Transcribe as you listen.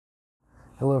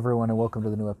Hello, everyone, and welcome to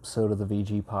the new episode of the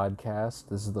VG Podcast.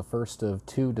 This is the first of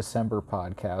two December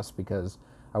podcasts because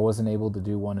I wasn't able to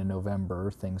do one in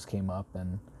November. Things came up,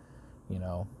 and you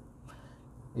know,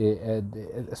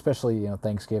 especially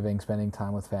Thanksgiving, spending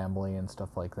time with family and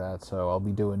stuff like that. So I'll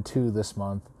be doing two this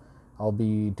month. I'll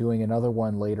be doing another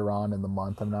one later on in the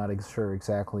month. I'm not sure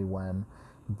exactly when,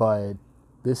 but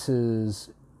this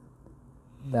is.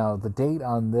 Now, the date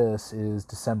on this is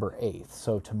December 8th,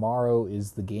 so tomorrow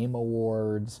is the Game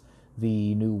Awards.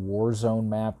 The new Warzone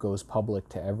map goes public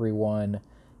to everyone,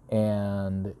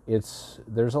 and there's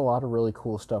a lot of really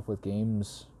cool stuff with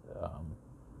games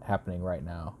happening right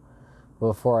now.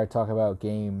 Before I talk about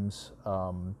games,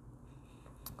 I'll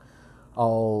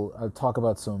talk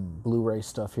about some Blu-ray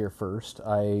stuff here first.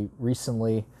 I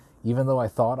recently, even though I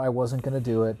thought I wasn't going to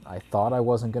do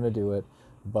it,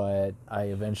 but I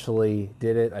eventually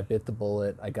did it. I bit the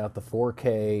bullet. I got the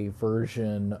 4K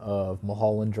version of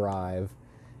Mulholland Drive,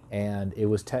 and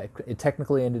it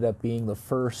technically ended up being the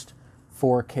first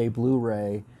 4K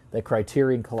Blu-ray that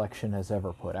Criterion Collection has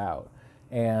ever put out.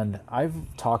 And I've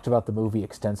talked about the movie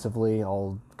extensively.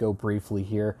 I'll go briefly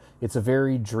here. It's a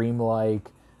very dreamlike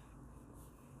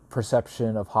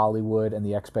perception of Hollywood and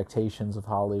the expectations of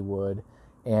Hollywood,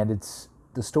 and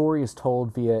the story is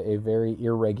told via a very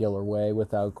irregular way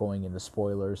without going into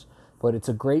spoilers, but it's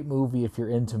a great movie if you're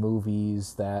into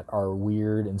movies that are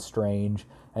weird and strange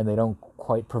and they don't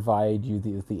quite provide you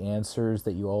the answers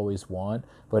that you always want,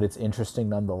 but it's interesting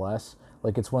nonetheless.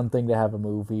 Like, it's one thing to have a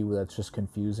movie that's just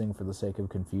confusing for the sake of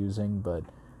confusing, but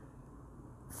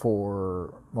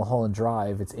for Mulholland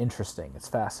Drive, it's interesting, it's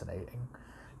fascinating.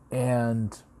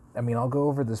 And, I mean, I'll go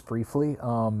over this briefly.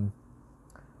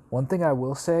 One thing I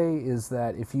will say is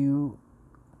that if you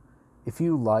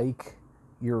like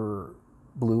your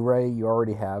Blu-ray, you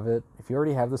already have it. If you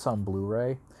already have this on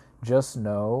Blu-ray, just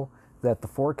know that the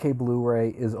 4K Blu-ray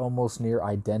is almost near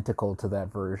identical to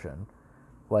that version.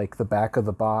 Like, the back of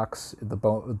the box, the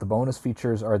bonus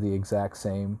features are the exact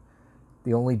same.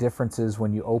 The only difference is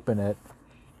when you open it,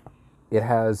 it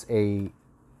has a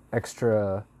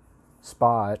extra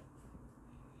spot.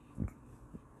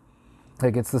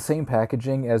 Like, it's the same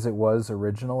packaging as it was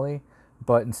originally,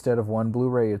 but instead of one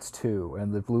Blu-ray, it's two,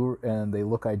 and they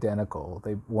look identical.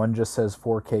 One just says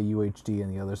 4K UHD,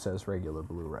 and the other says regular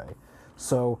Blu-ray.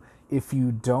 So if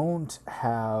you don't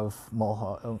have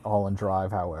Mulholland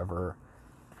Drive, however,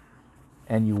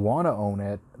 and you want to own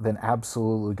it, then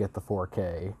absolutely get the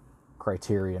 4K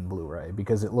Criterion Blu-ray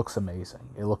because it looks amazing.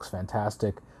 It looks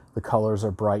fantastic. The colors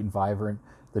are bright and vibrant.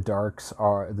 The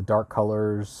dark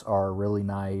colors are really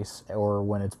nice, or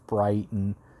when it's bright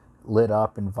and lit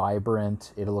up and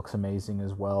vibrant, it looks amazing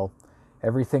as well.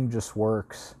 Everything just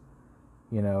works.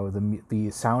 The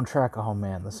soundtrack, oh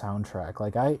man, the soundtrack.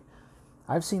 Like,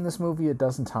 I've seen this movie a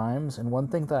dozen times, and one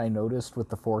thing that I noticed with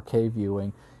the 4K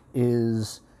viewing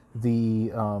is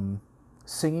the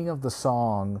singing of the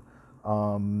song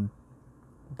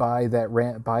by that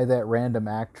random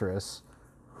actress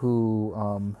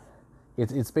who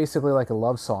it's basically like a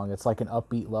love song. It's like an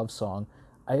upbeat love song.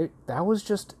 That was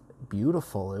just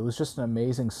beautiful. It was just an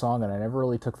amazing song, and I never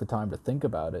really took the time to think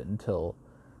about it until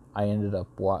I ended up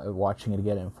watching it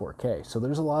again in 4K. So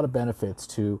there's a lot of benefits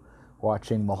to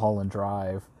watching Mulholland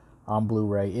Drive on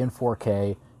Blu-ray in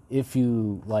 4K if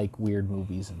you like weird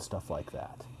movies and stuff like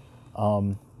that.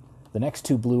 The next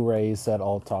two Blu-rays that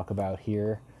I'll talk about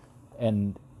here,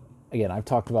 and again, I've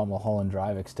talked about Mulholland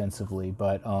Drive extensively,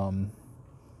 but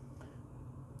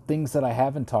things that I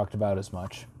haven't talked about as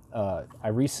much.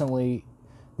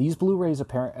 These Blu-rays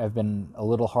have been a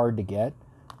little hard to get,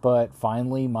 but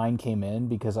finally mine came in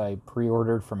because I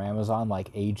pre-ordered from Amazon like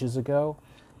ages ago,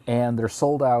 and they're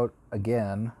sold out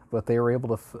again, but they were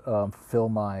able to fulfill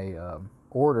my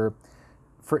order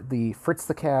for the Fritz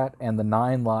the Cat and the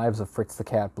 9 Lives of Fritz the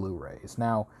Cat Blu-rays.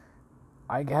 Now,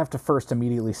 I have to first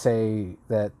immediately say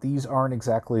that these aren't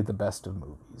exactly the best of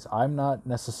movies. I'm not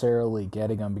necessarily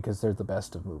getting them because they're the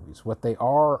best of movies. What they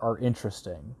are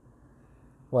interesting.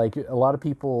 Like, a lot of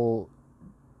people,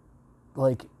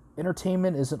 like,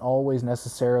 entertainment isn't always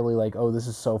necessarily like, oh, this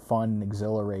is so fun and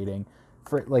exhilarating.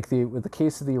 With the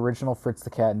case of the original Fritz the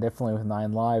Cat, and definitely with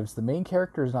 9 Lives, the main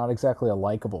character is not exactly a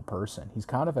likable person. He's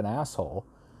kind of an asshole.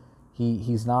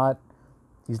 He's not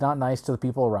nice to the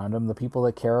people around him. The people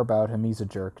that care about him, he's a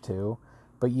jerk to.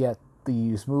 But yet,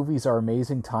 these movies are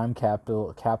amazing time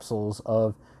capsules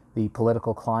of the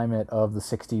political climate of the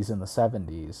 60s and the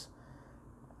 70s.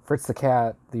 Fritz the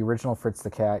Cat, the original Fritz the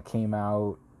Cat, came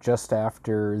out just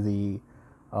after the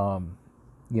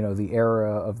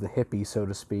era of the hippie, so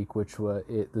to speak,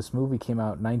 this movie came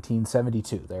out in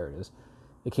 1972. There it is.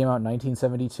 It came out in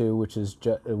 1972,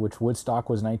 which Woodstock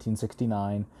was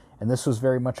 1969, and this was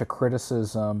very much a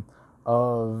criticism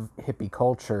of hippie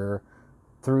culture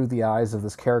through the eyes of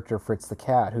this character Fritz the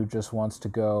Cat, who just wants to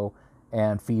go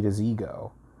and feed his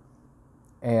ego.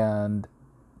 And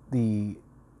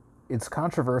it's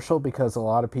controversial because a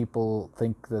lot of people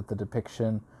think that the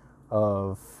depiction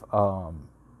of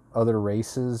other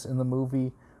races in the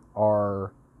movie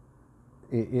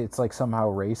it's like somehow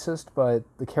racist, but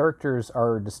the characters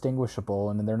are distinguishable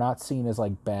and they're not seen as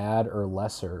like bad or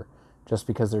lesser just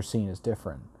because they're seen as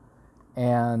different.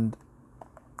 And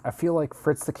I feel like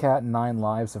Fritz the Cat and 9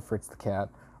 Lives of Fritz the Cat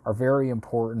are very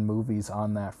important movies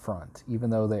on that front, even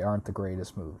though they aren't the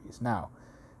greatest movies. Now,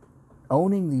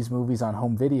 owning these movies on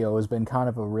home video has been kind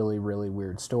of a really, really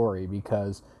weird story,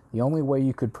 because the only way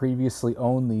you could previously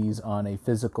own these on a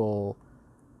physical,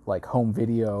 like, home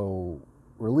video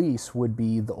release would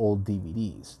be the old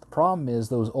DVDs. The problem is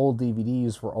those old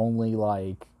DVDs were only,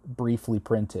 like, briefly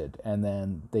printed, and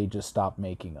then they just stopped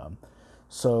making them.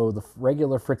 So the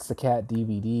regular Fritz the Cat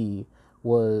DVD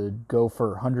would go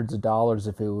for hundreds of dollars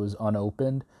if it was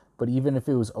unopened, but even if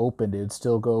it was opened, it would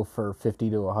still go for $50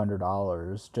 to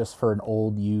 $100 just for an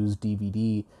old used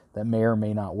DVD that may or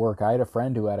may not work. I had a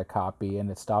friend who had a copy and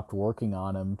it stopped working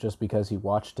on him just because he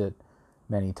watched it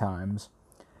many times.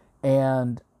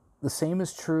 And the same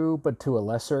is true, but to a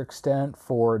lesser extent,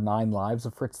 for 9 Lives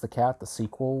of Fritz the Cat, the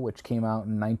sequel, which came out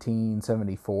in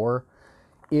 1974.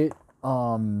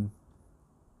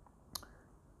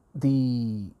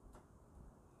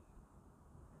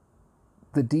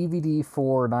 The DVD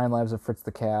for 9 Lives of Fritz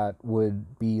the Cat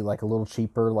would be like a little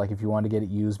cheaper. Like if you wanted to get it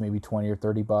used, maybe $20 or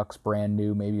 $30, brand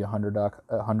new, maybe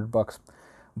 $100.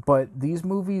 But these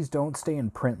movies don't stay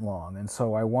in print long, and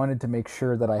so I wanted to make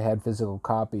sure that I had physical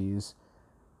copies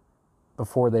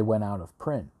before they went out of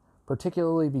print.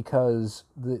 Particularly because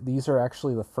these are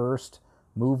actually the first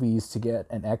movies to get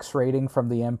an X rating from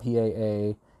the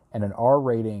MPAA and an R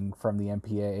rating from the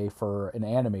MPAA for an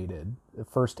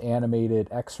first animated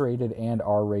X-rated and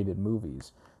R-rated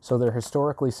movies. So they're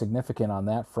historically significant on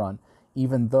that front,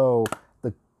 even though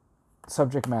the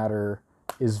subject matter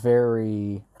is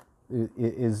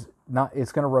not,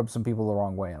 it's going to rub some people the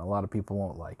wrong way, and a lot of people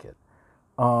won't like it.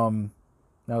 Now,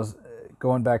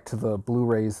 going back to the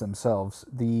Blu-rays themselves,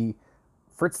 the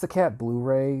Fritz the Cat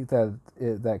Blu-ray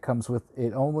that comes with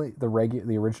it, only the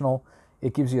original,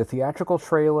 it gives you a theatrical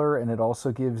trailer and it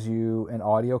also gives you an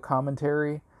audio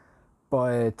commentary,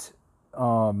 but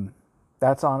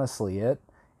that's honestly it.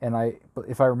 And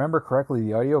if I remember correctly,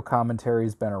 the audio commentary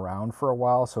has been around for a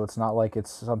while, so it's not like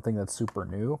it's something that's super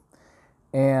new.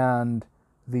 And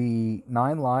the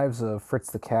 9 Lives of Fritz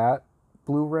the Cat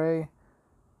Blu-ray,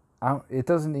 I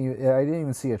didn't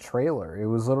even see a trailer. It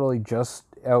was literally just,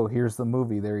 oh, here's the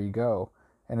movie, there you go.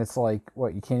 And it's like,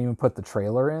 what, you can't even put the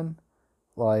trailer in?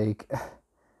 Like,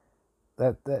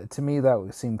 that to me, that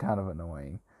would seem kind of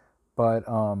annoying. But,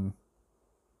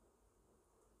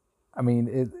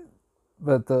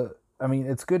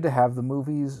 it's good to have the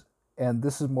movies, and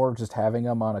this is more of just having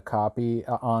them on a copy,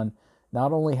 on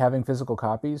not only having physical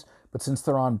copies, but since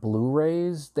they're on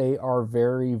Blu-rays, they are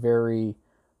very, very,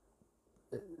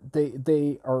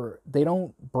 they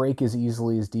don't break as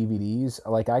easily as DVDs.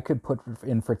 Like, I could put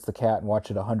in Fritz the Cat and watch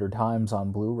it 100 times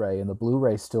on Blu-ray, and the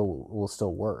Blu-ray will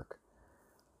still work.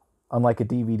 Unlike a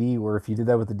DVD, where if you did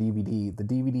that with the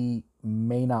DVD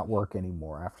may not work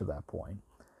anymore after that point.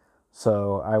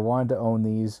 So I wanted to own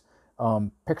these.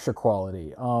 Picture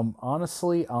quality.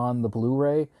 Honestly, on the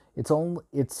Blu-ray, it's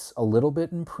a little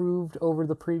bit improved over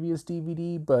the previous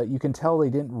DVD, but you can tell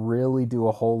they didn't really do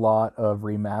a whole lot of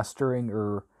remastering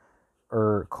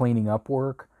or cleaning up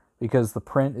work, because the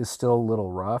print is still a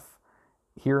little rough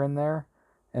here and there.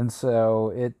 And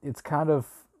so it's kind of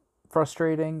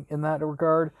frustrating in that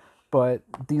regard. But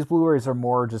these Blu-rays are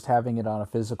more just having it on a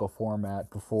physical format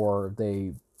before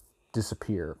they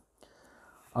disappear.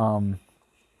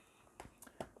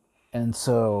 And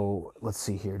so, let's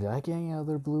see here. Did I get any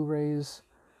other Blu-rays?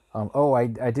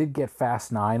 I did get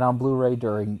Fast 9 on Blu-ray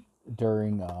during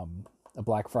a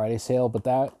Black Friday sale, but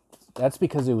that's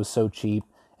because it was so cheap,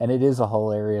 and it is a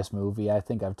hilarious movie. I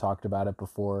think I've talked about it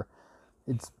before.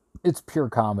 It's pure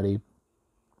comedy.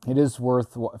 It is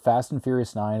Fast and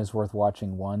Furious 9 is worth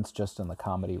watching once, just in the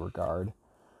comedy regard.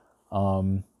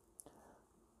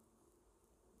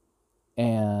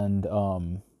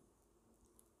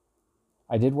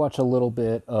 I did watch a little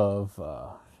bit of,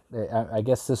 I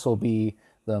guess this will be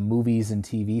the movies and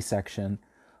TV section.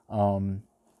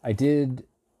 I did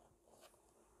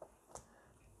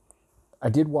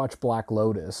watch Black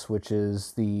Lotus, which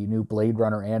is the new Blade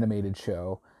Runner animated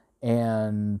show,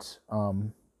 and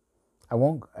I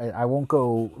won't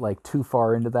go like too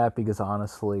far into that because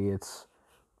honestly, it's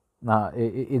not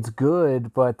it's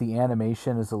good, but the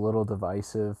animation is a little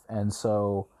divisive, and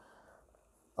so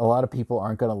a lot of people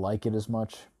aren't going to like it as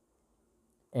much.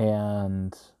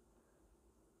 And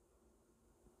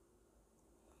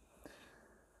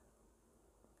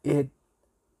it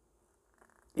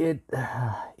it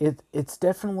it's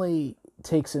definitely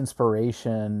takes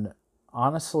inspiration,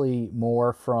 honestly,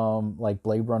 more from like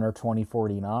Blade Runner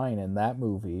 2049 and that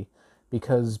movie,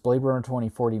 because Blade Runner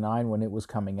 2049, when it was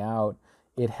coming out,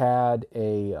 it had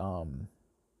it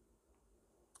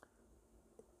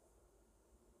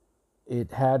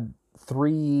had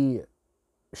three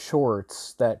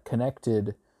shorts that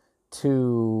connected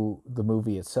to the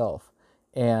movie itself.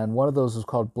 And one of those was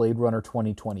called Blade Runner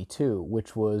 2022,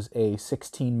 which was a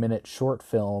 16-minute short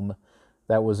film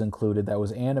that was included, that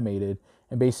was animated,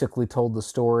 and basically told the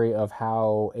story of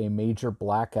how a major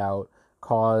blackout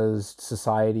caused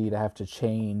society to have to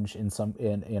change in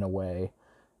a way.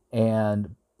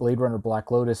 And Blade Runner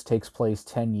Black Lotus takes place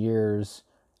 10 years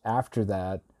after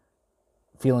that,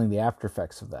 feeling the after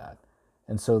effects of that.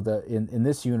 And so in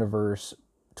this universe,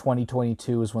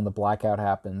 2022 is when the blackout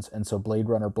happens, and so Blade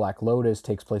Runner Black Lotus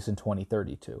takes place in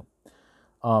 2032.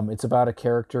 It's about a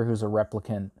character who's a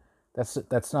replicant.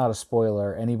 That's not a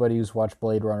spoiler. Anybody who's watched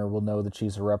Blade Runner will know that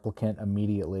she's a replicant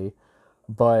immediately.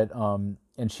 But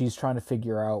and she's trying to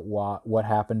figure out what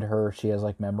happened to her. She has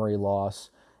like memory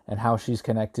loss, and how she's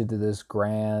connected to this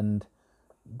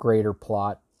greater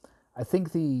plot. I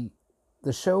think the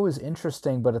show is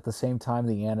interesting, but at the same time,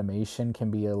 the animation can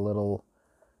be a little,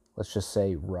 let's just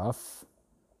say, rough.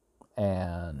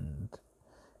 And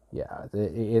yeah,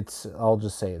 I'll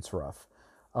just say it's rough.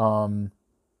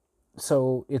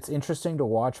 So it's interesting to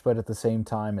watch, but at the same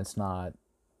time, it's not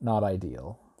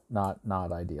ideal. Not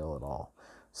ideal at all.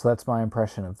 So that's my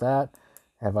impression of that.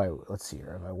 Let's see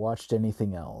here, have I watched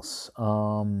anything else?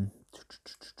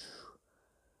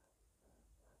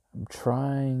 I'm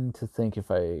trying to think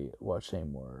if I watched any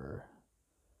more.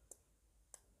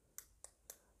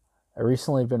 I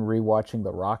recently have been rewatching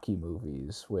the Rocky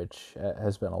movies, which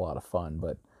has been a lot of fun.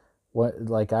 But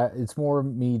it's more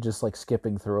me just like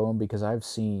skipping through them because I've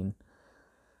seen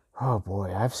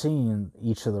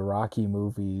each of the Rocky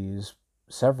movies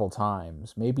several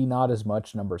times. Maybe not as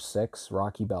much number 6,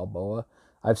 Rocky Balboa.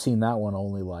 I've seen that one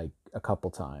only like a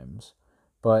couple times.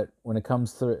 But when it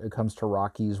comes to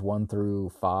Rockies 1 through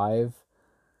 5,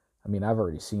 I mean, I've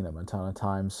already seen them a ton of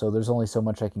times, so there's only so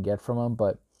much I can get from them,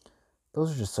 but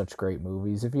those are just such great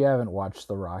movies. If you haven't watched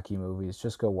the Rocky movies,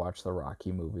 just go watch the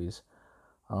Rocky movies.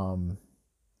 Yeah,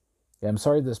 I'm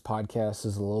sorry this podcast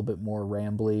is a little bit more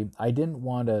rambly. I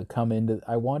wanted to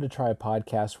try a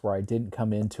podcast where I didn't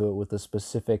come into it with a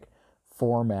specific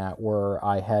format where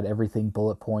I had everything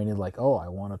bullet pointed, like, oh, I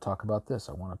want to talk about this,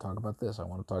 I want to talk about this, I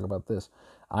want to talk about this.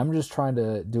 I'm just trying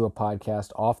to do a podcast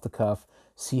off the cuff,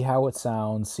 see how it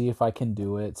sounds, see if I can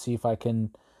do it, see if I can,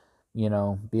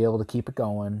 be able to keep it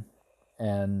going.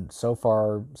 And so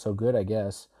far, so good, I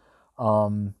guess.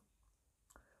 I'm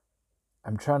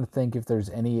trying to think if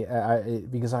there's any,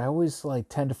 because I always like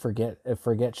tend to forget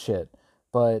shit,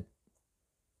 but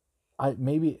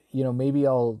maybe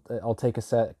I'll take a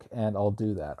sec and I'll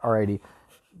do that. Alrighty,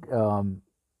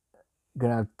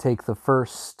 gonna take the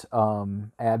first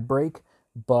ad break,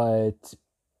 but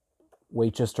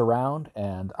wait just around,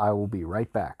 and I will be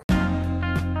right back.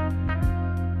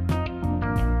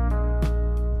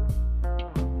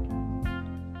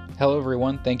 Hello,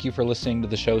 everyone. Thank you for listening to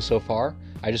the show so far.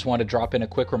 I just want to drop in a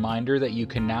quick reminder that you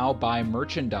can now buy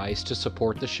merchandise to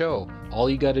support the show. All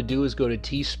you got to do is go to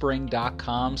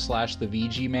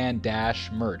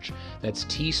teespring.com/thevgman-merch. That's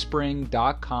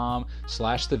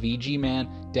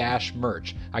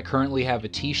teespring.com/thevgman-merch. I currently have a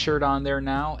t-shirt on there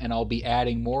now, and I'll be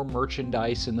adding more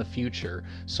merchandise in the future.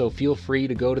 So feel free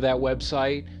to go to that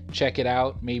website, check it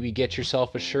out, maybe get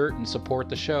yourself a shirt and support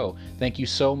the show. Thank you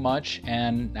so much,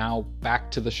 and now back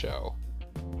to the show.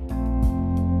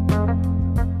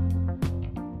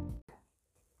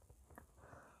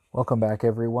 Welcome back,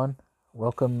 everyone.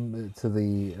 Welcome to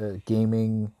the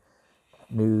gaming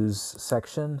news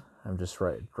section. I'm just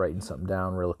writing something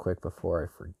down real quick before I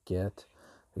forget,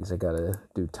 because I gotta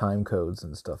do time codes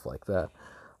and stuff like that.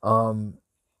 A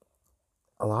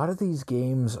lot of these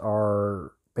games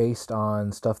are based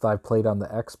on stuff that I've played on the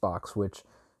Xbox, which,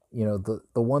 the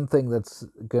one thing that's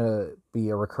gonna be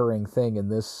a recurring thing in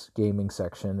this gaming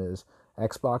section is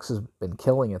Xbox has been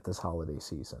killing it this holiday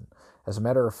season. As a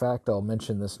matter of fact, I'll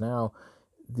mention this now.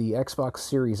 The Xbox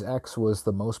Series X was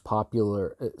the most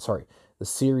popular. The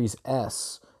Series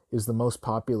S is the most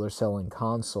popular selling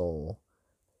console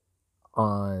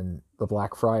on the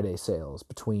Black Friday sales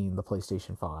between the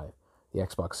PlayStation 5, the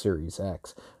Xbox Series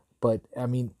X. But I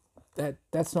mean,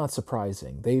 that's not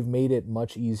surprising. They've made it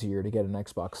much easier to get an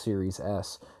Xbox Series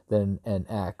S than an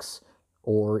X,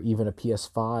 or even a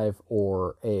PS5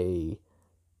 or a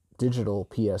digital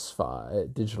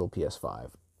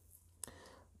PS5.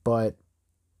 But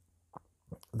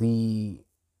the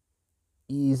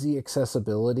easy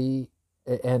accessibility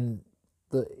and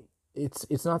the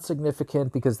it's not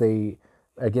significant because they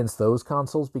against those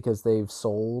consoles because they've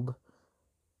sold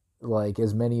like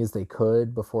as many as they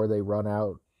could before they run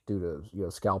out due to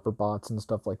scalper bots and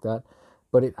stuff like that.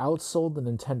 But it outsold the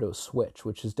Nintendo Switch,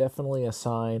 which is definitely a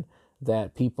sign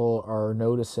that people are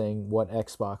noticing what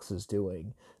Xbox is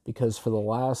doing, because for the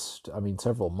last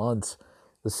several months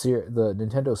the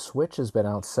Nintendo Switch has been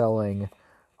outselling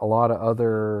a lot of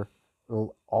other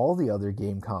all the other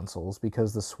game consoles,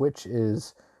 because the Switch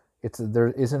is there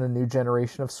isn't a new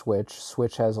generation of Switch.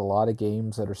 Switch has a lot of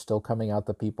games that are still coming out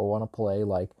that people want to play,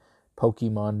 like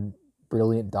Pokemon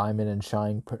Brilliant Diamond and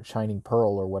Shining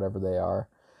Pearl or whatever they are.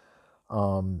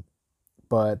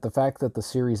 But the fact that the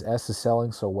Series S is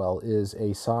selling so well is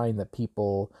a sign that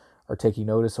people are taking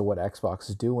notice of what Xbox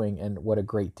is doing and what a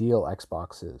great deal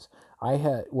Xbox is. I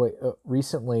had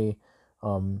recently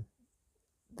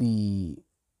the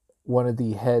one of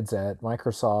the heads at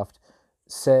Microsoft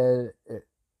said,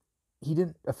 he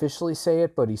didn't officially say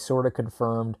it, but he sort of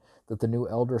confirmed that the new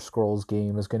Elder Scrolls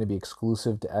game is going to be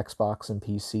exclusive to Xbox and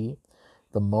PC.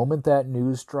 The moment that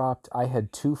news dropped, I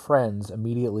had 2 friends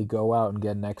immediately go out and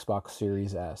get an Xbox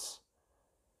Series S.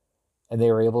 And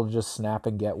they were able to just snap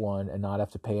and get one and not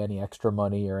have to pay any extra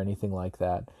money or anything like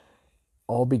that.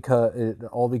 All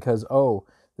because oh,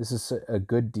 this is a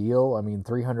good deal. I mean,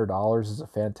 $300 is a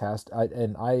fantastic.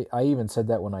 I even said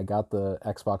that when I got the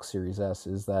Xbox Series S,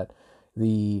 is that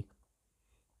the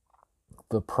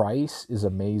price is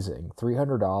amazing.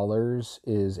 $300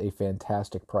 is a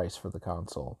fantastic price for the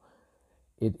console.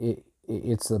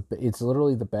 It's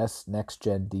literally the best next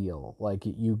gen deal. Like,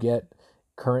 you get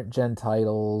current gen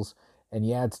titles, and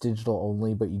yeah, it's digital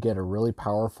only, but you get a really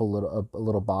powerful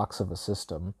little box of a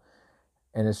system,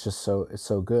 and it's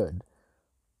so good.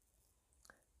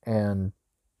 And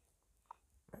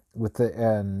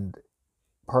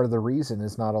part of the reason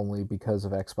is not only because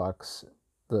of Xbox,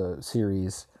 the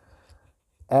Series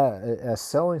S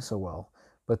selling so well,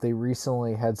 but they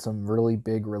recently had some really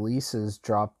big releases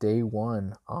drop day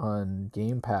one on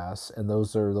Game Pass, and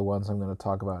those are the ones I'm going to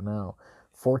talk about now.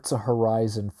 Forza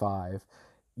Horizon 5.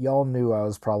 Y'all knew I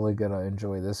was probably going to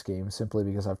enjoy this game simply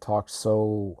because I've talked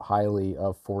so highly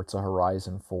of Forza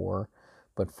Horizon 4,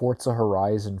 but Forza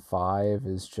Horizon 5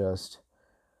 is just,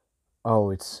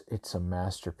 oh, it's a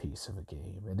masterpiece of a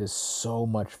game. It is so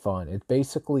much fun. It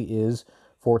basically is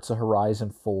Forza Horizon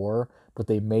 4, but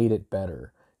they made it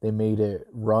better. They made it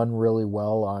run really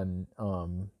well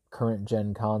on current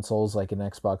gen consoles like an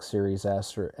Xbox Series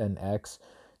S or an X.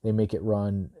 They make it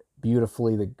run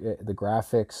beautifully. The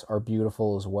graphics are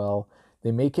beautiful as well.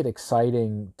 They make it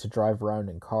exciting to drive around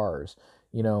in cars.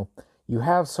 You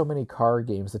have so many car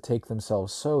games that take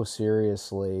themselves so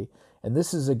seriously, and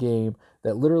this is a game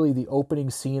that literally the opening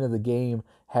scene of the game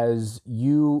has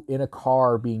you in a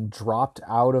car being dropped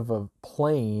out of a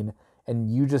plane,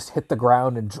 and you just hit the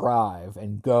ground and drive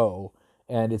and go.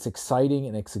 And it's exciting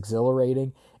and it's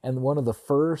exhilarating. And one of the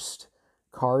first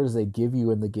cars they give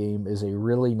you in the game is a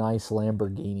really nice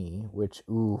Lamborghini, which,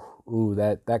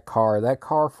 that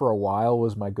car for a while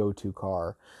was my go-to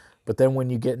car. But then when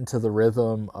you get into the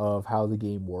rhythm of how the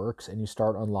game works and you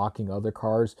start unlocking other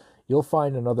cars, you'll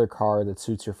find another car that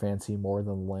suits your fancy more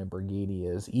than the Lamborghini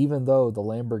is, even though the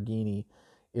Lamborghini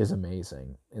is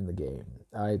amazing in the game.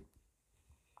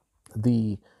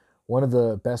 One of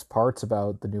the best parts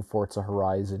about the new Forza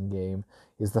Horizon game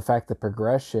is the fact that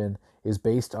progression is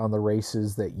based on the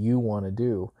races that you want to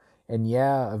do. And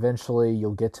yeah, eventually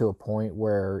you'll get to a point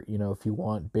where, if you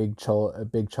want big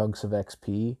chunks of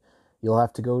XP, you'll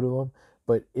have to go to them.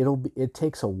 But it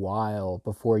takes a while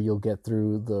before you'll get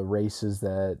through the races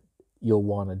that you'll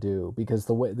want to do, because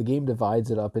the way the game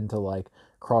divides it up into like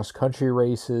cross country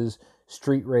races,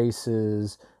 street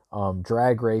races,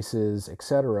 drag races,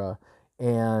 etc.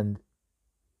 And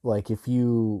like, if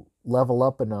you level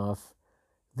up enough,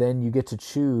 then you get to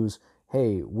choose,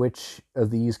 hey, which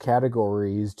of these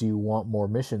categories do you want more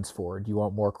missions for? Do you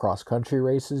want more cross-country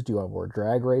races? Do you want more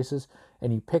drag races?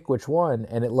 And you pick which one,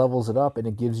 and it levels it up, and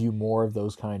it gives you more of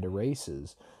those kind of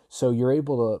races. So you're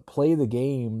able to play the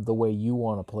game the way you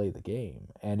want to play the game.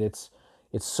 And it's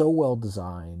so well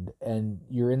designed, and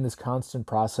you're in this constant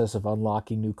process of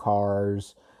unlocking new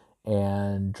cars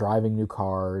and driving new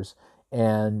cars,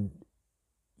 and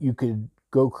you could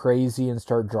go crazy and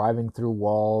start driving through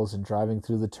walls and driving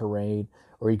through the terrain,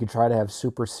 or you could try to have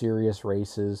super serious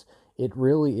races. It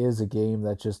really is a game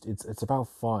that just it's about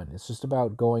fun. It's just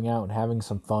about going out and having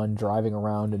some fun, driving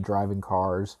around and driving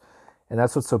cars. And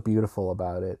that's what's so beautiful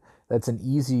about it. That's an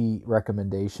easy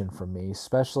recommendation from me,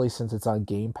 especially since it's on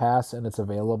Game Pass and it's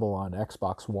available on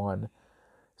Xbox One.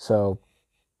 So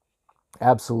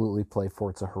absolutely play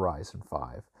Forza Horizon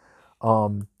 5.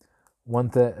 Um, one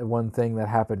thing that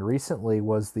happened recently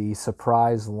was the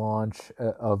surprise launch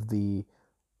of the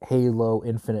Halo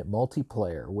Infinite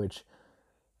multiplayer, which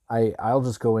I'll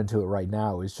just go into it right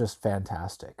now, is just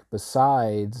fantastic.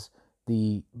 Besides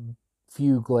the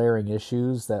few glaring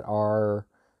issues that are,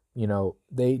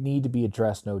 they need to be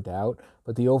addressed, no doubt,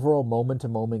 but the overall moment to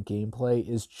moment gameplay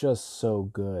is just so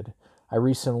good. I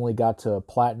recently got to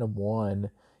Platinum 1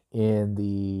 in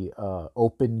the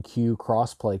open queue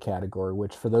crossplay category,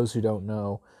 which, for those who don't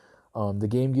know, the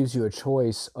game gives you a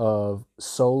choice of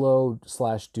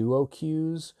solo/duo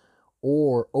queues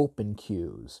or open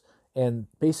queues. And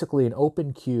basically, an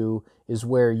open queue is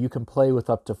where you can play with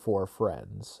up to 4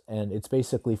 friends, and it's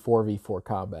basically 4v4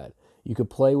 combat. You could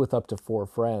play with up to 4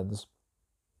 friends.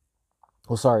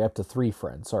 Well, sorry, up to 3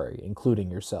 friends, sorry,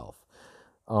 including yourself.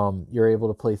 You're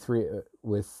able to play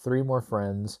with 3 more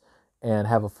friends and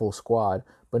have a full squad.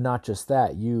 But not just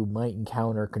that, you might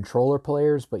encounter controller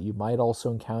players, but you might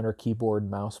also encounter keyboard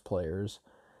and mouse players.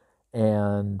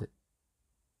 And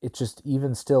it just,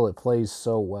 even still, it plays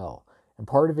so well. And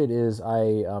part of it is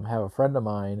I have a friend of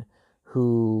mine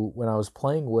who, when I was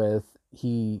playing with,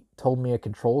 he told me a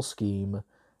control scheme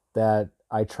that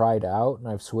I tried out and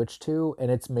I've switched to, and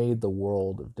it's made the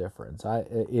world of difference.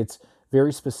 It's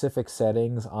very specific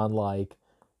settings on like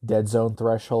dead zone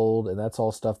threshold, and that's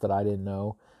all stuff that I didn't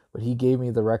know. But he gave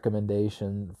me the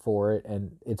recommendation for it,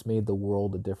 and it's made the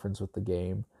world of difference with the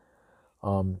game.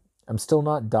 I'm still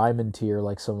not diamond tier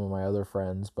like some of my other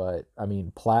friends, but I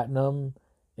mean, platinum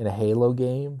in a Halo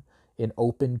game, in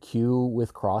open queue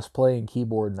with crossplay and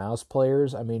keyboard and mouse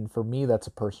players, I mean, for me, that's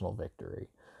a personal victory.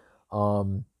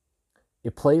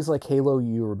 It plays like Halo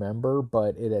you remember,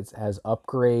 but it has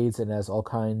upgrades and has all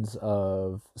kinds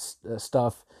of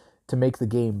stuff to make the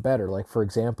game better. Like, for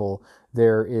example,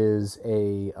 there is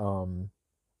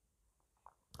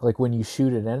like when you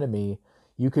shoot an enemy,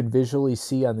 you can visually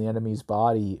see on the enemy's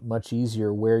body much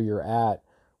easier where you're at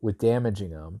with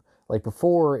damaging them. Like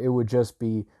before, it would just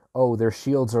be, oh, their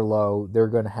shields are low, they're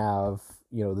going to have,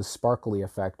 the sparkly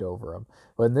effect over them.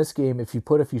 But in this game, if you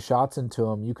put a few shots into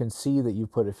them, you can see that you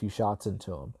put a few shots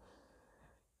into them.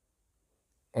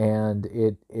 And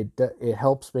it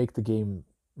helps make the game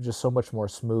just so much more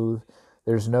smooth.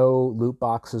 There's no loot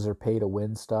boxes or pay to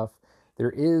win stuff.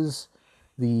 There is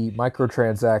the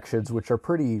microtransactions, which are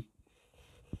pretty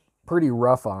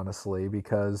rough, honestly,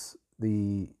 because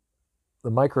the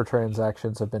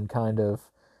microtransactions have been kind of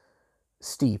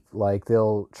steep. Like,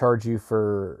 they'll charge you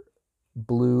for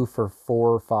blue for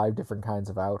 4 or 5 different kinds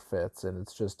of outfits, and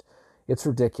it's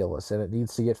ridiculous, and it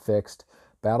needs to get fixed.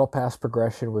 Battle Pass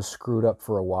progression was screwed up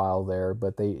for a while there,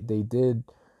 but they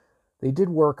did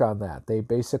work on that. They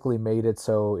basically made it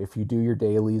so if you do your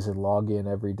dailies and log in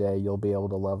every day, you'll be able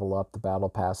to level up the Battle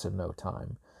Pass in no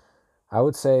time. I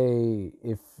would say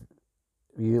if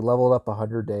you leveled up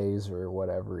 100 days or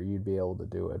whatever, you'd be able to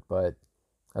do it. But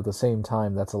at the same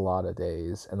time, that's a lot of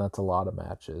days, and that's a lot of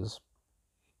matches.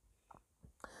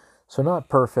 So not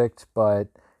perfect, but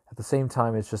at the same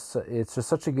time, it's just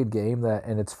such a good game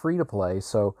and it's free to play,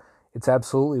 so it's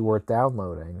absolutely worth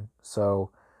downloading.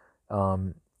 So,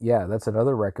 yeah, that's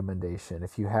another recommendation.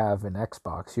 If you have an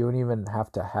Xbox, you don't even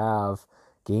have to have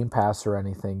Game Pass or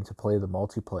anything to play the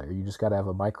multiplayer. You just got to have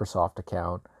a Microsoft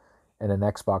account and an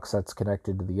Xbox that's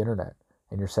connected to the internet,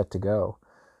 and you're set to go.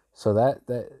 So that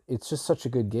it's just such a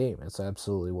good game. It's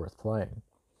absolutely worth playing.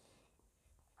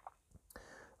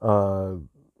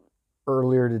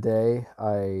 Earlier today,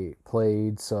 I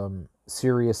played some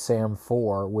Serious Sam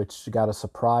 4, which got a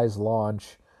surprise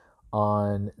launch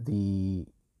on the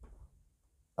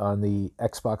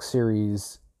Xbox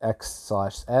Series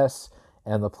X/S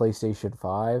and the PlayStation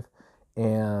 5.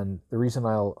 And the reason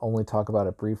I'll only talk about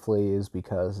it briefly is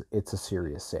because it's a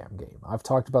Serious Sam game. I've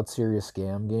talked about Serious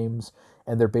Sam games,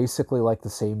 and they're basically like the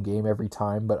same game every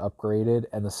time, but upgraded,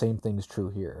 and the same thing's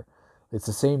true here. It's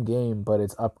the same game, but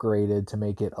it's upgraded to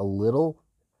make it a little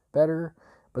better,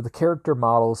 but the character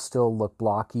models still look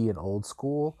blocky and old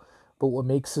school. But what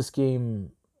makes this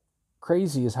game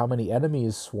crazy is how many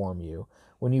enemies swarm you.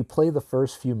 When you play the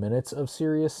first few minutes of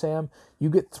Serious Sam, you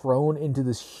get thrown into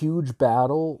this huge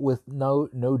battle with no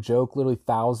joke, literally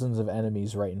thousands of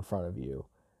enemies right in front of you.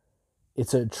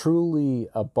 it's a truly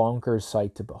a bonkers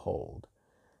sight to behold.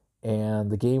 And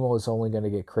the game was only going to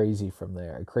get crazier from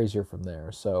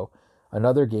there. So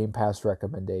another Game Pass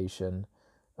recommendation.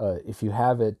 If you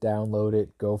have it, download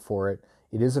it, go for it.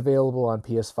 It is available on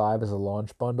PS5 as a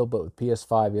launch bundle, but with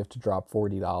PS5 you have to drop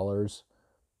 $40,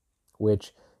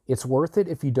 which it's worth it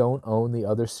if you don't own the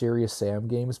other Serious Sam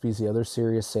games, because the other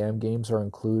Serious Sam games are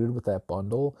included with that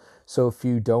bundle. So if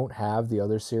you don't have the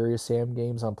other Serious Sam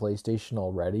games on PlayStation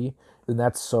already, then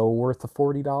that's so worth the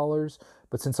 $40.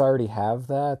 But since I already have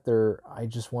that, I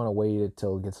just want to wait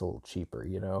until it gets a little cheaper,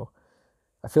 you know.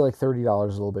 I feel like $30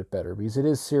 is a little bit better because it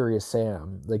is Serious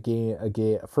Sam,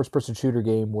 a first-person shooter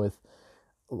game with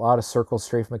a lot of circle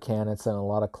strafe mechanics and a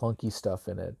lot of clunky stuff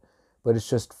in it. But it's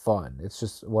just fun. It's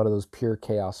just one of those pure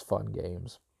chaos fun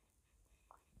games.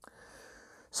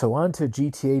 So on to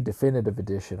GTA Definitive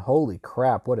Edition. Holy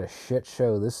crap, what a shit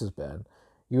show this has been.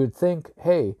 You would think,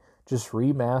 hey, just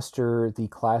remaster the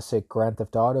classic Grand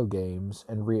Theft Auto games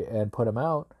and put them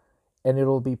out, and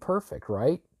it'll be perfect,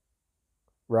 right?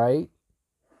 Right?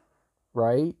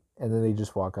 Right? And then they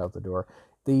just walk out the door.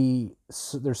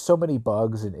 There's so many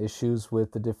bugs and issues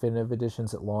with the Definitive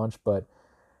Editions at launch, but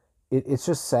it's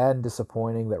just sad and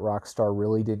disappointing that Rockstar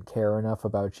really didn't care enough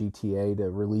about GTA to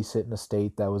release it in a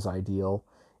state that was ideal,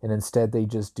 and instead they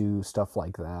just do stuff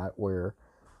like that where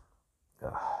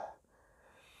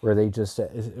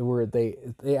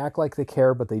they act like they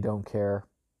care but they don't care,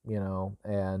 you know,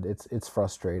 and it's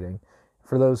frustrating.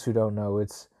 For those who don't know,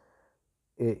 it's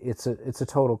a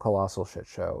total colossal shit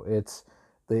show. It's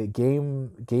the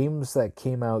games that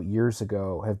came out years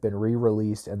ago have been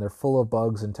re-released, and they're full of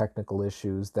bugs and technical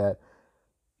issues that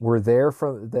were there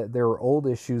from that. There were old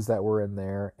issues that were in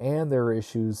there, and there are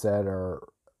issues that are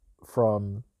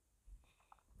from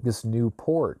this new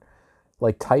port,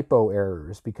 like typo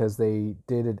errors, because they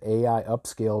did an AI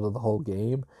upscale to the whole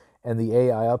game, and the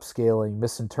AI upscaling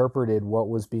misinterpreted what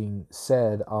was being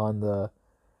said on the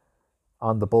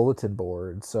bulletin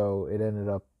board, so it ended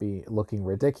up looking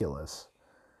ridiculous.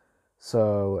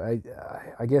 So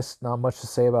I guess not much to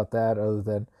say about that other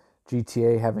than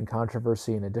GTA having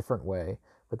controversy in a different way,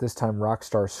 but this time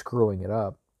Rockstar screwing it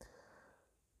up.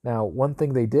 Now, one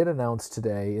thing they did announce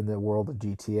today in the world of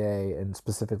GTA, and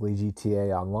specifically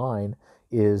GTA Online,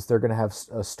 is they're going to have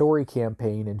a story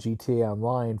campaign in GTA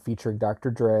Online featuring Dr.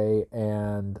 Dre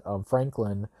and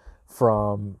Franklin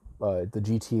from the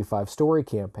GTA 5 story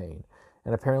campaign.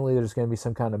 And apparently there's going to be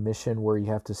some kind of mission where you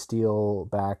have to steal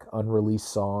back unreleased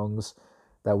songs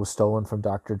that was stolen from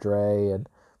Dr. Dre, and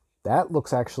that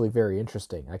looks actually very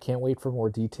interesting. I can't wait for more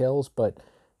details, but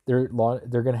they're going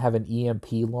to have an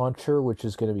EMP launcher, which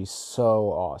is going to be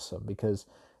so awesome because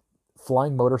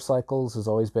flying motorcycles has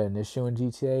always been an issue in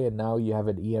GTA, and now you have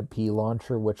an EMP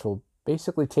launcher, which will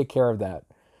basically take care of that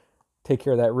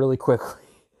really quickly.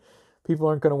 People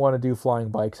aren't going to want to do flying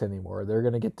bikes anymore. They're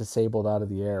going to get disabled out of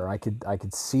the air. I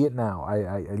could see it now.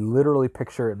 I literally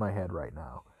picture it in my head right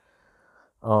now.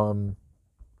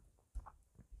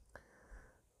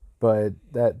 But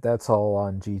that's all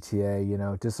on GTA. You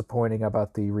know, disappointing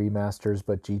about the remasters,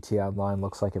 but GTA Online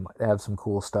looks like it might have some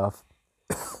cool stuff.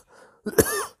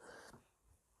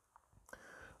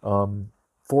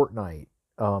 Fortnite.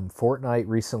 Fortnite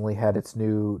recently had its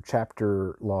new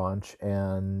chapter launch,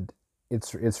 and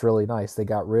it's really nice. They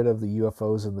got rid of the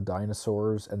UFOs and the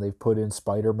dinosaurs, and they've put in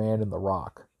Spider-Man and The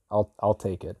Rock. I'll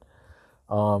take it.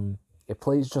 It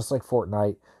plays just like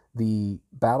Fortnite. The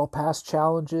Battle Pass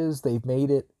challenges, they've made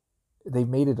it a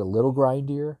little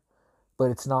grindier,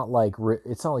 but it's not like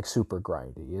super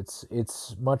grindy.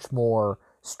 It's much more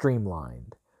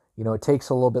streamlined. You know, it takes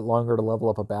a little bit longer to level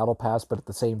up a Battle Pass, but at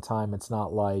the same time, it's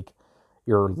not like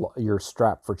you're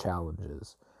strapped for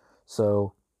challenges.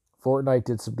 So Fortnite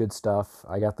did some good stuff.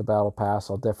 I got the Battle Pass.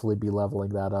 I'll definitely be leveling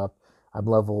that up. I'm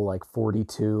level like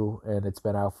 42, and it's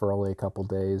been out for only a couple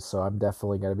days, so I'm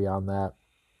definitely going to be on that.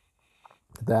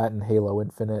 That and Halo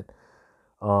Infinite.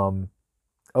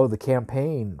 The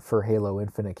campaign for Halo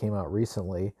Infinite came out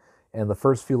recently, and the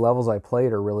first few levels I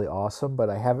played are really awesome,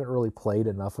 but I haven't really played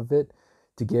enough of it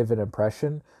to give an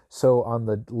impression. So on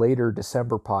the later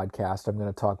December podcast, I'm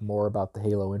going to talk more about the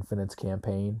Halo Infinite's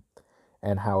campaign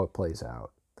and how it plays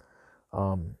out.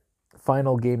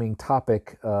 Final gaming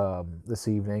topic this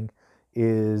evening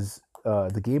is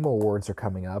the Game Awards are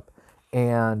coming up,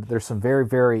 and there's some very,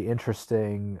 very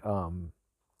interesting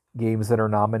games that are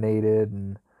nominated.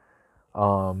 And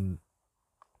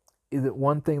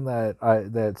one thing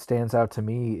that stands out to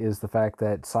me is the fact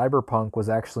that Cyberpunk was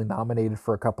actually nominated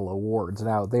for a couple of awards.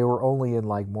 Now, they were only in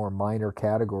like more minor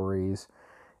categories,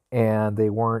 and they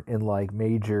weren't in like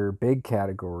major big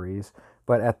categories.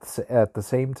 But at the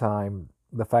same time,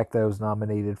 the fact that it was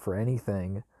nominated for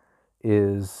anything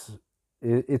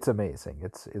it's amazing.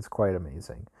 It's quite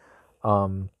amazing.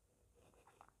 Um,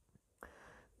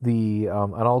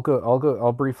 and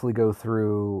I'll briefly go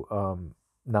through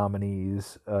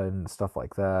nominees and stuff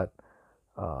like that.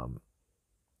 Um,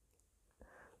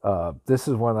 this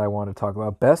is one I want to talk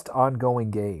about. Best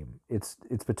ongoing game. It's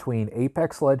between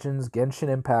Apex Legends, Genshin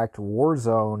Impact,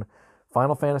 Warzone,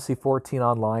 Final Fantasy 14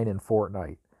 Online, and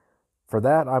Fortnite. For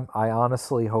that, I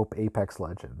honestly hope Apex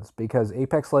Legends, because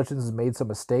Apex Legends has made some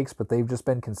mistakes, but they've just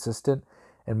been consistent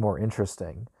and more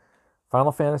interesting.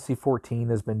 Final Fantasy 14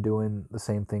 has been doing the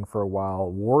same thing for a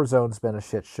while. Warzone's been a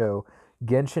shit show.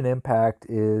 Genshin Impact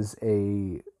is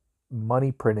a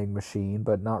money printing machine,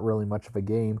 but not really much of a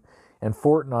game. And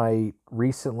Fortnite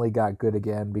recently got good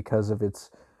again because of its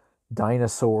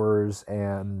dinosaurs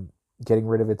and getting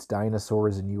rid of its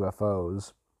dinosaurs and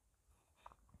UFOs.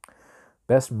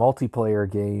 Best multiplayer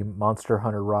game: Monster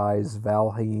Hunter Rise,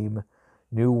 Valheim,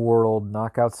 New World,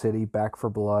 Knockout City, Back 4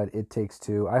 Blood, It Takes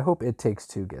Two. I hope It Takes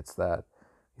Two gets that,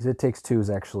 because It Takes Two is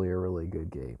actually a really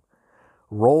good game.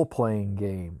 Role-playing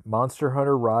game: Monster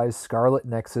Hunter Rise, Scarlet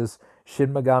Nexus,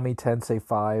 Shin Megami Tensei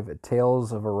 5,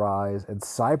 Tales of Arise, and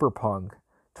Cyberpunk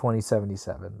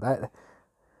 2077.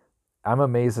 I'm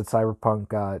amazed that Cyberpunk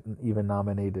got even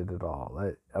nominated at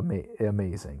all.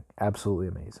 Amazing. Absolutely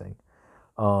amazing.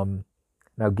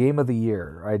 Now, Game of the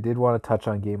Year. I did want to touch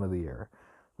on Game of the Year.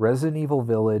 Resident Evil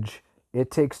Village, It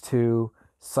Takes Two,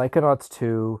 Psychonauts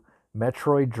 2,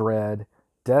 Metroid Dread,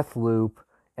 Deathloop,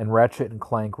 and Ratchet &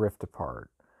 Clank Rift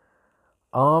Apart.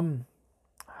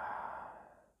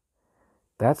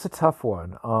 That's a tough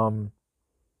one.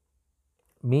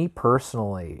 Me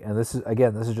personally, and this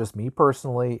is just me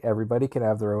personally, everybody can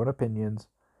have their own opinions,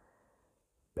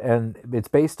 and it's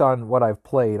based on what I've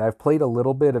played. I've played a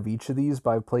little bit of each of these,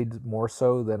 but I've played more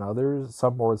so than others,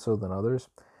 some more so than others.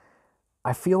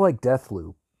 I feel like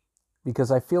Deathloop, because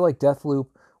I feel like Deathloop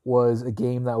was a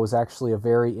game that was actually a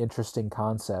very interesting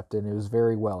concept, and it was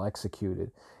very well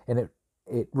executed, and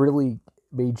it really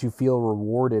made you feel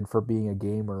rewarded for being a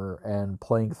gamer and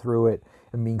playing through it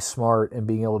and being smart and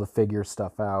being able to figure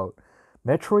stuff out.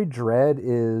 Metroid Dread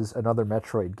is another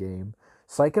Metroid game.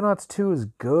 Psychonauts 2 is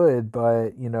good,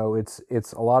 but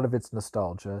it's a lot of it's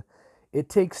nostalgia. It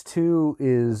Takes Two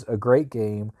is a great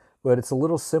game, but it's a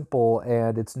little simple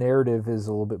and its narrative is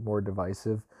a little bit more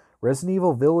divisive. Resident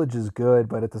Evil Village is good,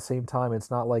 but at the same time,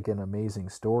 it's not like an amazing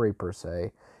story per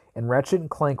se. And Ratchet &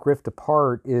 Clank Rift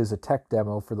Apart is a tech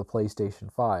demo for the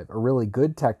PlayStation 5. A really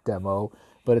good tech demo,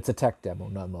 but it's a tech demo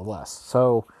nonetheless.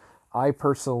 So I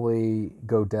personally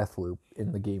go Deathloop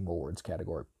in the Game Awards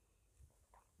category.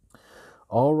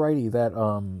 Alrighty,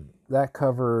 that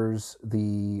covers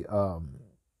the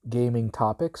gaming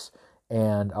topics.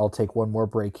 And I'll take one more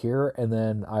break here, and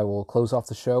then I will close off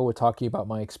the show with talking about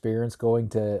my experience going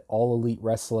to All Elite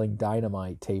Wrestling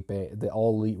Dynamite taping, the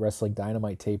All Elite Wrestling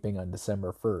Dynamite taping on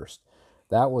December 1st.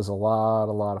 That was a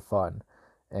lot of fun,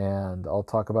 and I'll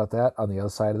talk about that on the other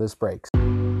side of this break.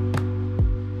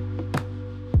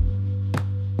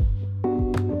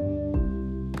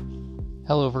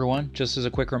 Hello everyone, just as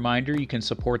a quick reminder, you can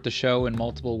support the show in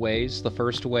multiple ways. The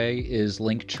first way is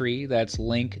Linktree, that's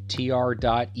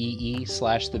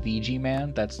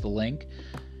linktr.ee/thevgman, that's the link.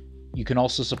 You can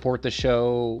also support the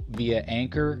show via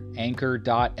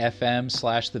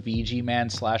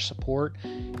anchor.fm/thevgman/support.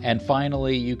 And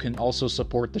finally, you can also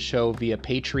support the show via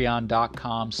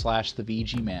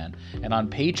patreon.com/thevgman. And on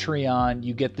Patreon,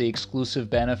 you get the exclusive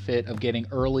benefit of getting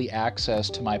early access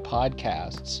to my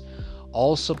podcasts.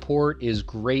 All support is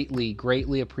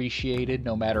greatly appreciated,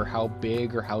 no matter how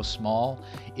big or how small.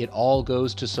 It all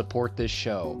goes to support this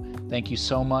show. Thank you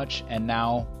so much, and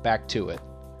now back to it.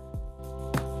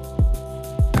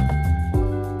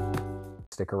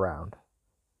 Stick around.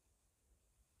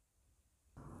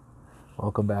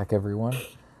 Welcome back, everyone.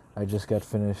 I just got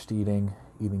finished eating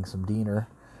some dinner.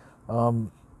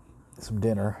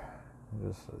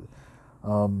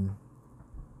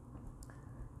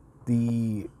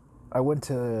 I went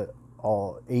to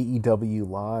all AEW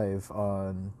Live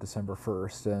on December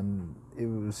 1st, and it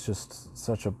was just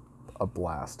such a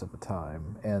blast of a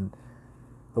time. And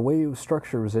the way it was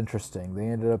structured was interesting. They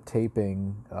ended up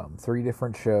taping 3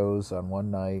 different shows on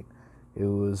one night. It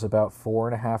was about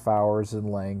 4.5 hours in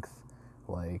length,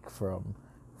 like from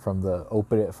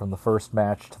the first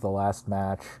match to the last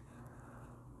match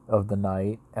of the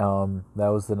night. That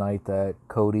was the night that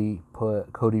Cody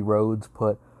Rhodes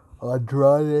put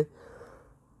Andrade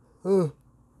through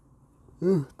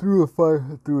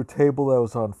a table that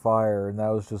was on fire, and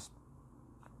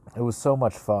it was so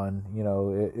much fun.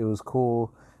 It was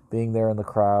cool being there in the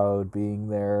crowd, being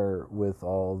there with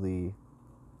all the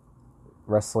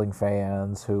wrestling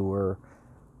fans who were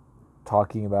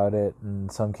talking about it, in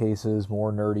some cases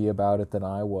more nerdy about it than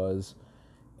I was,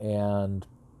 and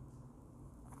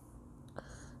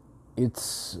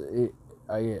it's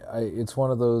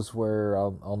one of those where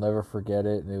I'll never forget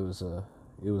it, and it was a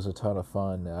ton of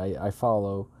fun. I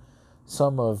follow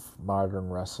some of modern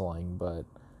wrestling, but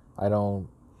I don't.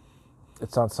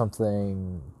 It's not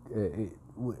something.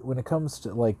 When it comes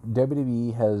to, like,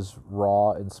 WWE has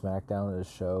Raw and SmackDown as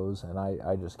shows, and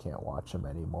I just can't watch them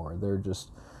anymore. They're just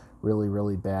really,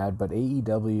 really bad. But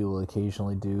AEW will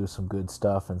occasionally do some good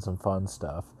stuff and some fun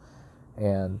stuff,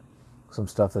 and some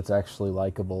stuff that's actually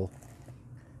likable.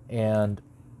 And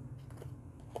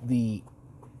the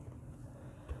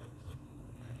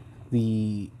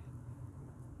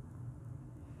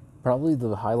probably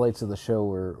the highlights of the show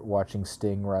were watching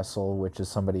Sting wrestle, which is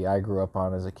somebody I grew up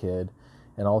on as a kid,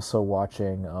 and also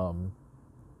watching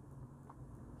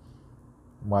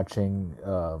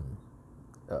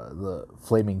the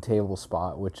Flaming Table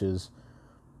Spot, which is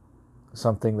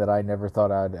something that I never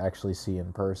thought I'd actually see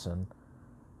in person.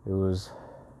 It was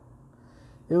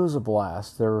a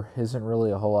blast. There isn't really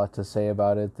a whole lot to say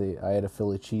about it. I had a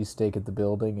Philly cheesesteak at the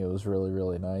building. It was really,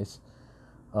 really nice.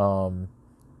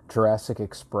 Jurassic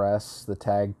Express, the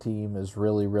tag team, is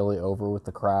really, really over with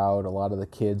the crowd. A lot of the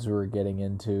kids were getting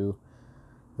into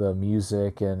the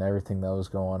music and everything that was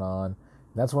going on. And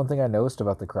that's one thing I noticed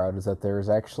about the crowd, is that there's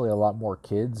actually a lot more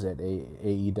kids at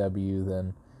AEW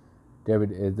than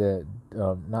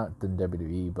not than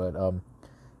WWE, but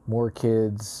more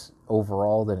kids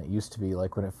overall than it used to be.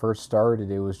 Like, when it first started,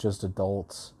 it was just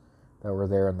adults that were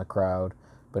there in the crowd,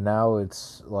 but now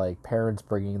it's like parents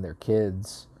bringing their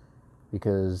kids,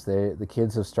 because the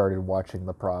kids have started watching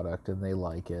the product and they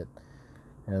like it.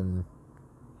 And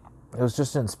it was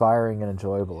just inspiring and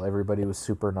enjoyable. Everybody was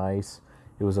super nice.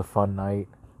 It was a fun night.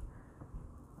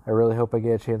 I really hope I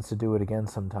get a chance to do it again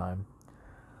sometime.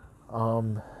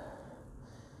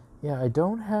 Yeah, I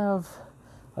don't have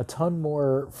a ton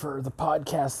more for the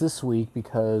podcast this week,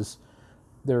 because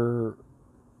there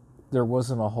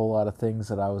wasn't a whole lot of things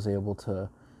that I was able to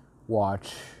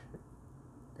watch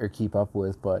or keep up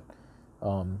with, but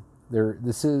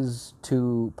this is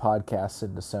 2 podcasts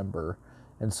in December,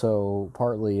 and so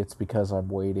partly it's because I'm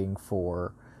waiting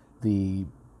for the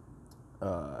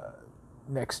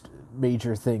next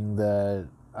major thing that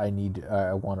I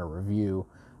want to review.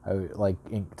 I like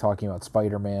talking about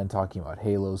Spider-Man, talking about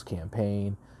Halo's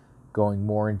campaign, going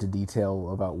more into detail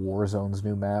about Warzone's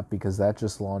new map, because that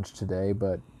just launched today,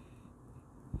 but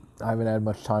I haven't had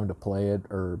much time to play it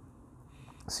or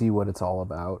see what it's all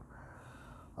about.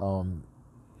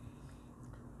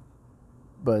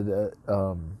 But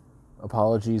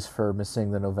apologies for missing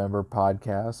the November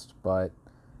podcast, but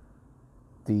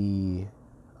I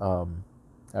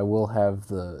will have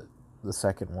the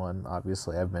second one.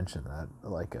 Obviously, I've mentioned that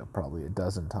like probably a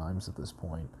dozen times at this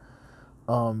point.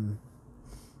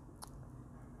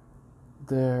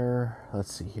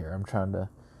 Let's see here. I'm trying to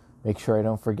make sure I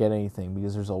don't forget anything,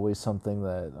 because there's always something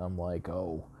that I'm like,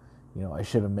 oh, I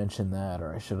should have mentioned that,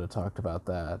 or I should have talked about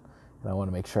that, and I want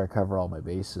to make sure I cover all my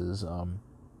bases.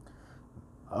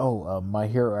 My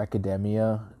Hero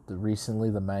Academia. Recently,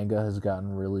 the manga has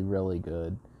gotten really, really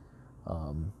good.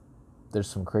 There's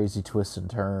some crazy twists and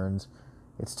turns.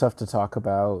 It's tough to talk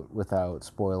about without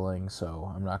spoiling,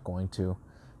 so I'm not going to.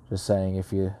 Just saying,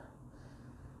 if you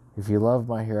love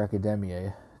My Hero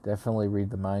Academia, definitely read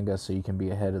the manga so you can be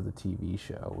ahead of the TV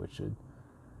show,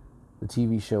 the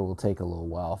TV show will take a little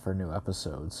while for new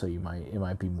episodes, so it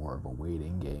might be more of a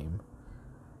waiting game.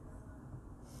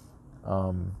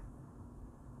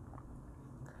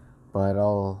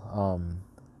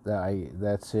 But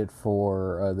that's it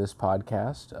for this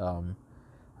podcast.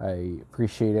 I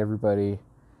appreciate everybody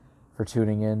for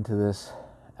tuning in to this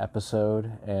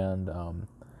episode, and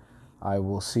I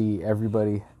will see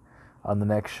everybody on the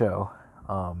next show.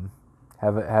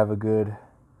 Have a good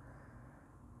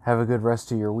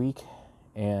rest of your week,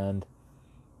 and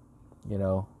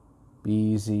be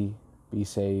easy, be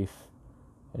safe,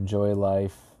 enjoy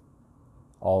life,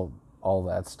 all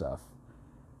that stuff.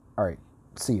 All right,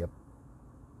 see ya.